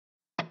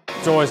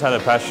I've always had a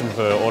passion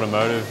for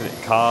automotive,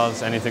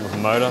 cars, anything with a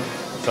motor.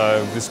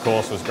 So this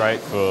course was great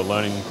for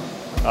learning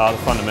the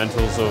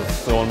fundamentals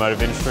of the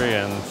automotive industry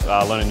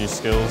and learning new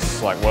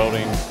skills like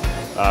welding,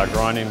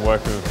 grinding,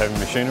 working with heavy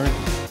machinery.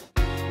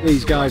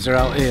 These guys are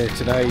out here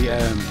today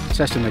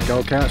testing the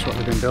go-karts, what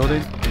they've been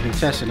building. They've been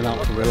testing them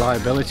out for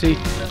reliability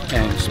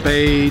and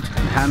speed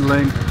and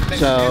handling.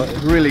 So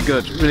really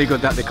good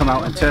that they come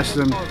out and test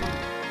them.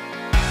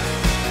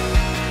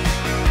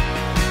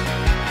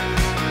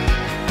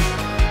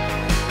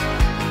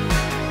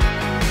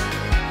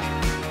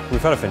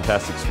 We've had a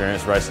fantastic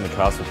experience racing the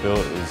cars we've built.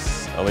 It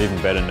was even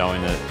better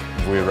knowing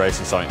that we're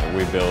racing something that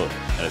we built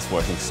and it's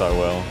working so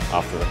well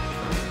after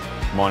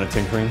minor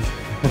tinkering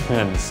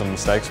and some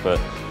mistakes, but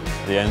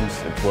at the end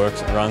it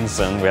works, it runs,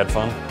 and we had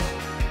fun.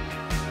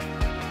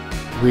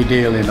 We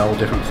deal in all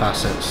different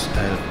facets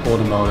of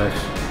automotive,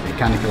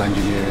 mechanical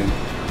engineering,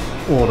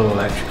 auto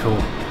electrical,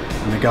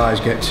 and the guys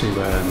get to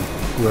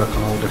work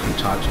on all different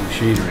types of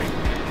machinery.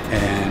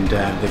 And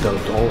they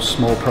build all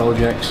small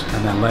projects,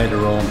 and then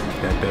later on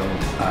they build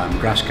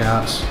grass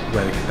carts,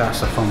 where that's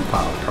the fun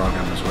part of the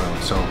program as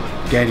well.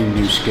 So gaining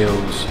new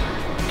skills,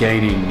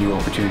 gaining new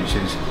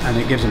opportunities, and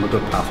it gives them a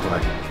good pathway.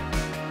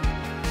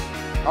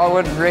 I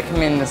would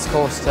recommend this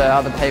course to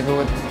other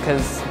people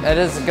because it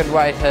is a good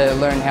way to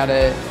learn how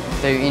to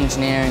do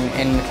engineering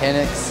and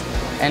mechanics,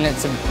 and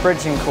it's a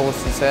bridging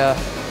course as well.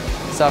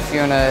 So if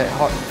you want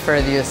to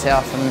further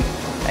yourself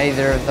in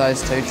either of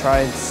those two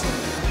trades,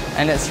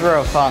 and it's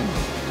real fun.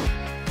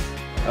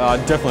 I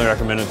definitely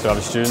recommend it to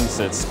other students.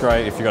 It's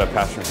great if you've got a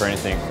passion for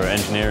anything, for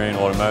engineering,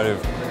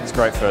 automotive. It's a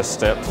great first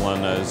step to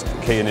learn those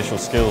key initial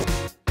skills.